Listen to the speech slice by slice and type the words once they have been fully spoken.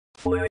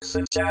Flicks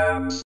and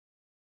jams.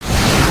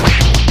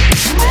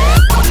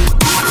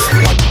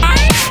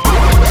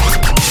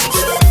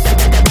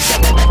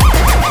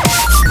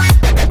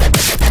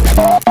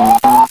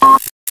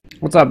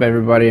 What's up,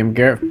 everybody? I'm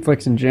Garrett from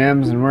Flicks and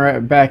Jams, and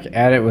we're back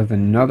at it with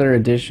another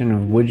edition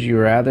of Would You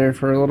Rather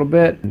for a little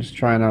bit. I'm just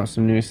trying out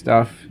some new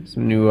stuff,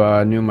 some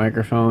new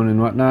microphone and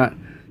whatnot.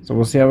 So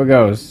we'll see how it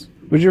goes.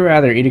 Would you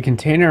rather eat a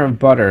container of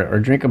butter or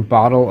drink a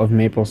bottle of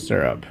maple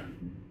syrup?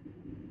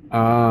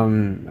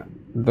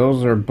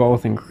 Those are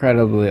both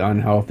incredibly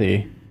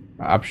unhealthy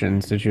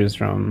options to choose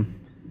from.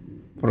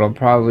 But I'll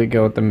probably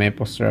go with the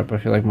maple syrup. I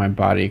feel like my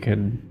body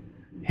could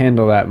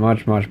handle that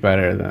much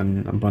better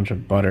than a bunch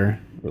of butter.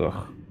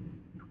 Ugh.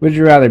 Would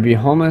you rather be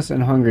homeless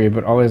and hungry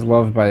but always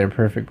loved by your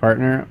perfect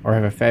partner, or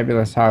have a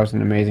fabulous house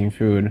and amazing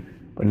food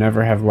but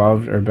never have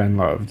loved or been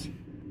loved?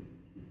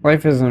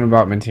 Life isn't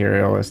about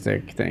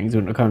materialistic things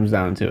when it comes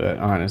down to it,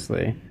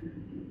 honestly.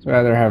 So I'd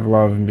rather have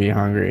love and be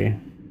hungry.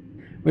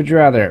 Would you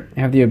rather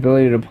have the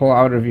ability to pull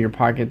out of your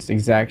pockets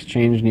exact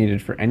change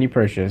needed for any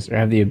purchase, or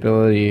have the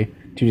ability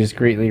to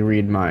discreetly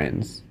read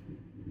minds?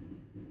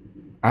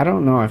 I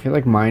don't know. I feel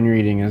like mind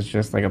reading is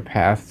just like a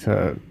path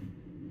to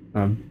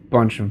a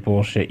bunch of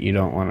bullshit you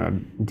don't want to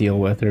deal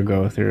with or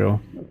go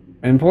through.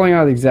 And pulling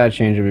out the exact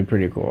change would be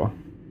pretty cool.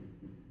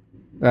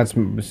 That's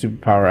the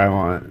superpower I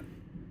want.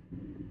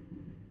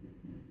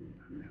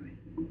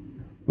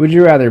 Would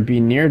you rather be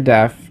near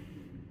deaf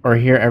or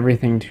hear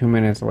everything 2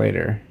 minutes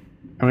later?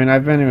 I mean,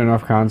 I've been to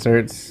enough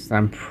concerts.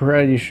 I'm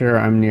pretty sure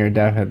I'm near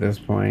deaf at this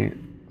point,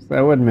 so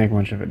that wouldn't make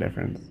much of a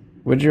difference.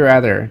 Would you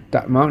rather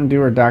Mountain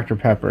Dew or Dr.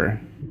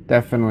 Pepper?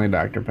 Definitely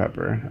Dr.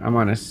 Pepper. I'm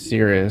on a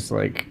serious,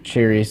 like,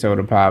 cherry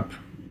soda pop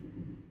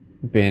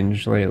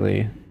binge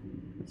lately.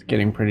 It's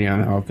getting pretty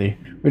unhealthy.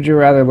 Would you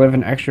rather live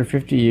an extra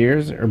 50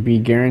 years or be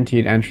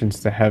guaranteed entrance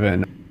to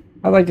heaven?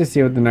 I'd like to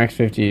see what the next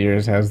 50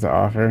 years has to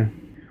offer.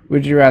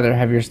 Would you rather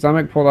have your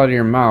stomach pulled out of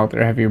your mouth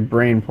or have your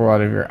brain pulled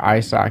out of your eye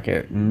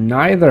socket?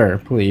 Neither,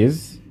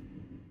 please.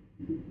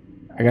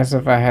 I guess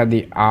if I had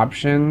the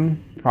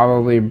option,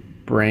 probably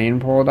brain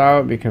pulled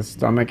out, because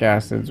stomach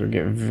acids would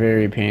get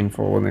very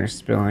painful when they're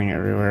spilling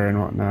everywhere and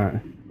whatnot.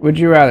 Would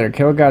you rather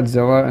kill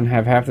Godzilla and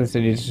have half the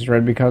city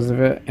destroyed because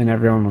of it and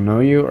everyone will know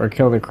you, or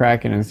kill the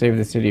Kraken and save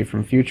the city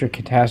from future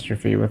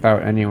catastrophe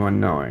without anyone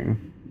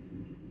knowing?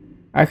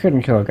 I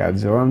couldn't kill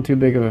Godzilla. I'm too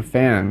big of a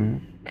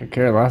fan. Could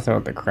care less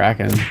about the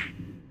Kraken.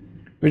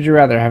 Would you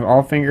rather have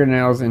all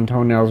fingernails and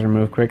toenails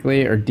removed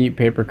quickly, or deep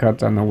paper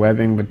cuts on the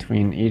webbing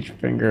between each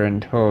finger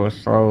and toe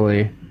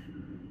slowly?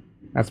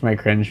 That's my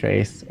cringe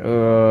face. Ugh.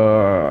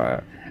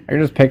 I can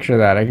just picture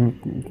that. I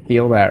can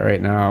feel that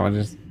right now.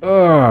 Just,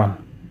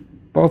 ugh.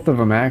 Both of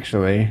them,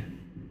 actually.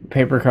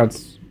 Paper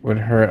cuts would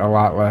hurt a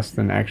lot less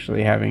than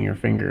actually having your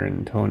finger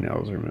and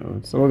toenails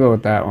removed. So we'll go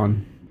with that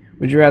one.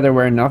 Would you rather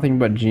wear nothing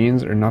but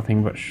jeans or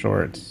nothing but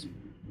shorts?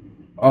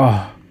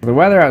 Oh. The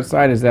weather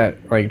outside is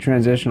that, like,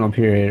 transitional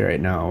period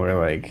right now where,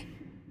 like,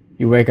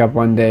 you wake up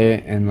one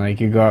day and, like,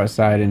 you go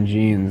outside in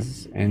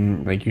jeans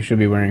and, like, you should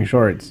be wearing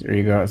shorts, or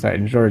you go outside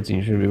in shorts and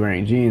you should be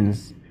wearing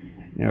jeans.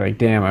 And you're like,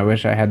 damn, I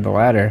wish I had the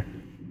latter.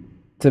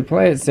 To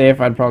play it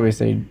safe, I'd probably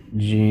say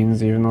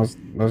jeans, even though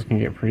those can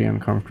get pretty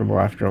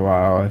uncomfortable after a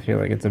while. I feel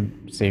like it's a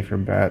safer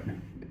bet.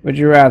 Would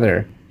you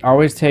rather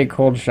always take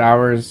cold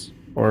showers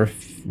or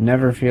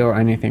never feel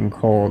anything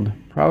cold?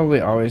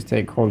 Probably always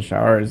take cold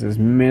showers, as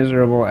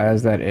miserable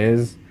as that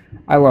is.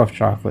 I love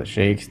chocolate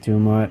shakes too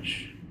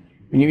much.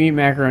 When you eat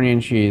macaroni and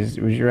cheese,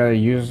 would you rather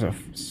use a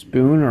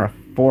spoon or a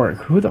fork?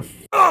 Who the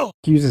f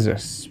uses a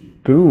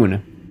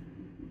spoon?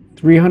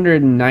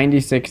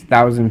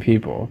 396,000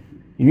 people.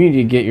 You need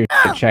to get your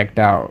shit checked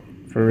out.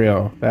 For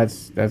real.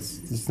 That's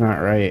not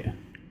right.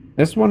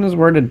 This one is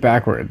worded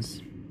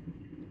backwards.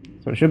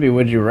 So it should be,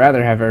 would you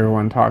rather have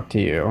everyone talk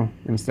to you,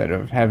 instead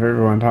of have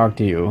everyone talk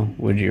to you,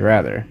 would you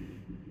rather?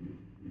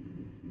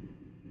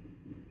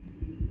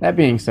 That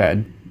being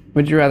said,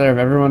 would you rather have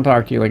everyone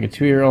talk to you like a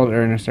 2-year-old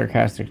or in a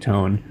sarcastic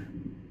tone?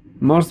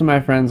 Most of my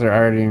friends are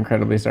already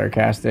incredibly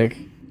sarcastic,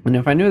 and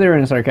if I knew they were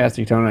in a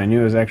sarcastic tone and I knew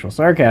it was actual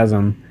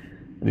sarcasm,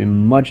 it'd be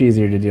much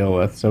easier to deal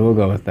with, so we'll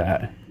go with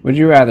that. Would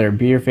you rather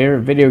be your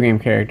favorite video game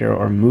character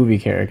or movie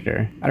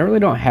character? I really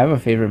don't have a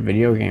favorite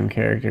video game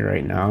character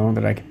right now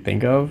that I can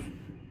think of,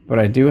 but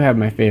I do have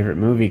my favorite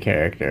movie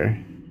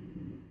character.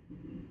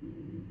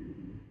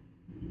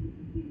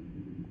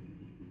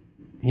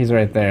 He's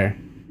right there.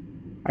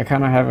 I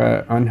kind of have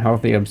an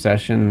unhealthy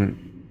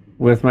obsession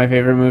with my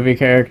favorite movie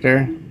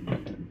character.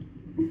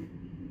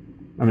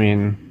 I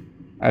mean,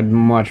 I'd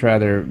much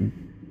rather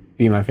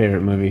be my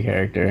favorite movie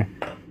character.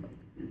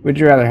 Would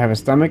you rather have a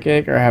stomach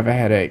ache or have a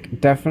headache?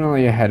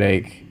 Definitely a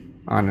headache,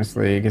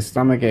 honestly, because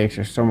stomach aches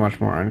are so much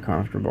more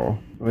uncomfortable.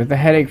 With a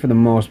headache, for the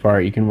most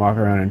part, you can walk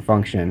around and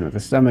function. With a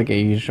stomach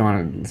ache, you just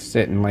want to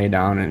sit and lay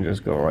down and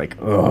just go like,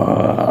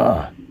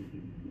 ugh.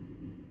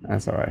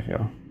 That's how I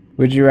feel.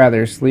 Would you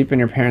rather sleep in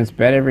your parents'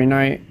 bed every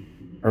night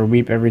or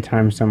weep every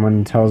time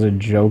someone tells a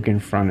joke in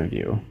front of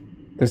you?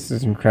 This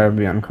is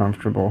incredibly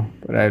uncomfortable,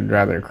 but I'd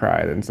rather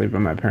cry than sleep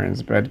in my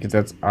parents' bed because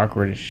that's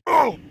awkward as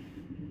shit.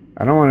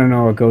 I don't want to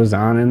know what goes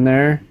on in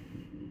there.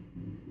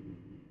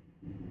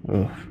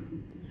 Ugh.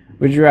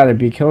 Would you rather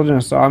be killed in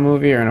a Saw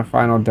movie or in a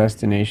Final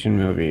Destination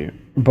movie?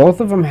 Both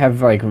of them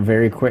have like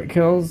very quick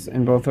kills,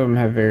 and both of them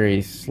have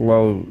very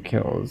slow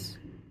kills.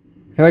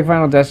 I feel like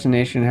Final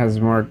Destination has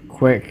more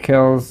quick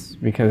kills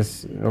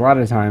because a lot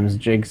of times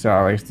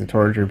Jigsaw likes to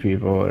torture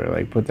people or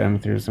like put them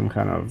through some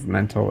kind of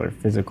mental or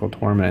physical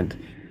torment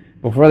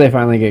before they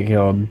finally get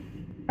killed.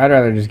 I'd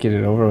rather just get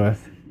it over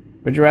with.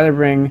 Would you rather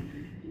bring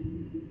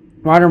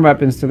modern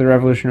weapons to the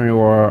Revolutionary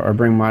War or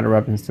bring modern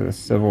weapons to the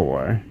Civil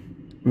War?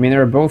 I mean, they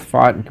were both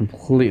fought in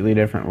completely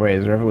different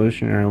ways.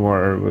 Revolutionary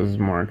War was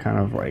more kind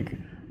of like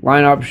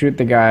line up, shoot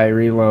the guy,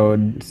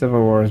 reload. Civil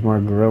War is more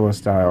guerrilla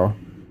style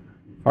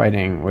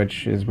fighting,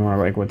 which is more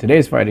like what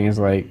today's fighting is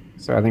like.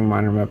 So I think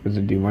modern weapons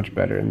would do much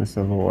better in the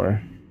Civil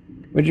War.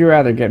 Would you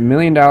rather get $1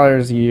 million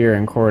a year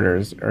in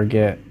quarters or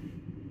get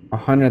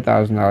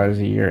 $100,000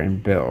 a year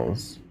in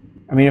bills?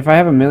 I mean, if I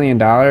have $1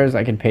 million,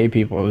 I can pay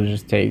people to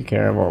just take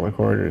care of all the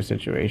quarter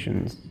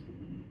situations.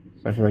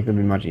 So I feel like it would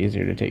be much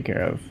easier to take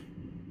care of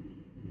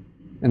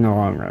in the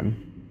long run.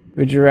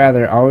 Would you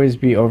rather always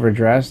be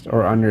overdressed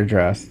or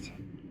underdressed?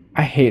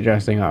 I hate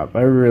dressing up.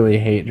 I really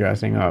hate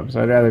dressing up.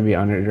 So I'd rather be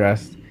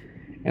underdressed.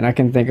 And I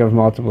can think of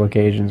multiple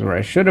occasions where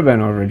I should have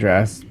been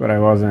overdressed, but I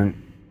wasn't.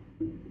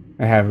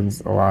 It happens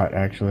a lot,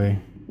 actually.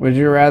 Would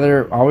you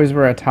rather always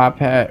wear a top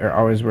hat or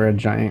always wear a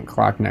giant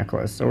clock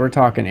necklace? So we're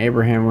talking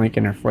Abraham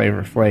Lincoln or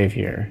Flavor Flav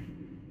here.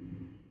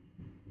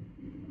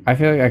 I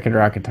feel like I could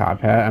rock a top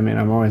hat. I mean,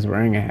 I'm always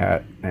wearing a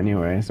hat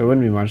anyway, so it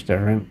wouldn't be much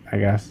different, I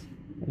guess.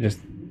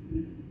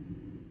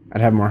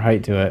 I'd have more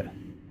height to it.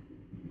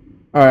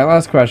 Alright,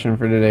 last question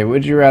for today.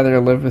 Would you rather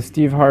live with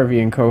Steve Harvey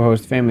and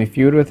co-host Family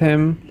Feud with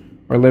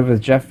him, or live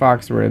with Jeff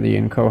Foxworthy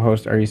and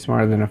co-host Are You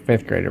Smarter Than a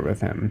Fifth Grader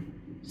with him?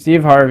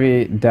 Steve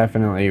Harvey,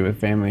 definitely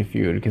with Family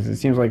Feud, because it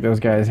seems like those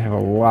guys have a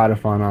lot of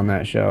fun on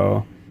that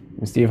show.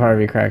 And Steve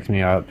Harvey cracks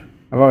me up.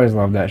 I've always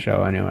loved that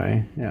show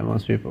anyway. Yeah,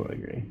 most people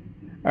agree.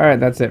 Alright,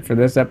 that's it for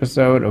this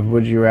episode of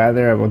Would You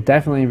Rather. I will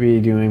definitely be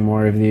doing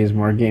more of these,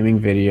 more gaming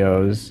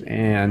videos,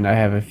 and I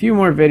have a few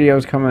more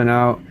videos coming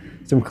out,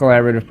 some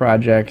collaborative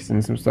projects,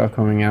 and some stuff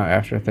coming out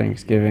after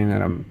Thanksgiving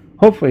that I'm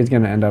hopefully is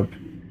going to end up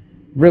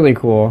really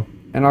cool.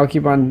 And I'll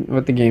keep on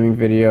with the gaming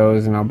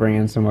videos, and I'll bring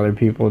in some other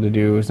people to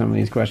do some of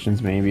these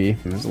questions maybe.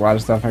 There's a lot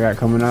of stuff I got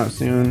coming out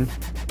soon,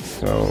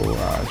 so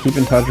keep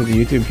in touch with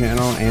the YouTube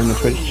channel and the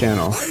Twitch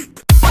channel.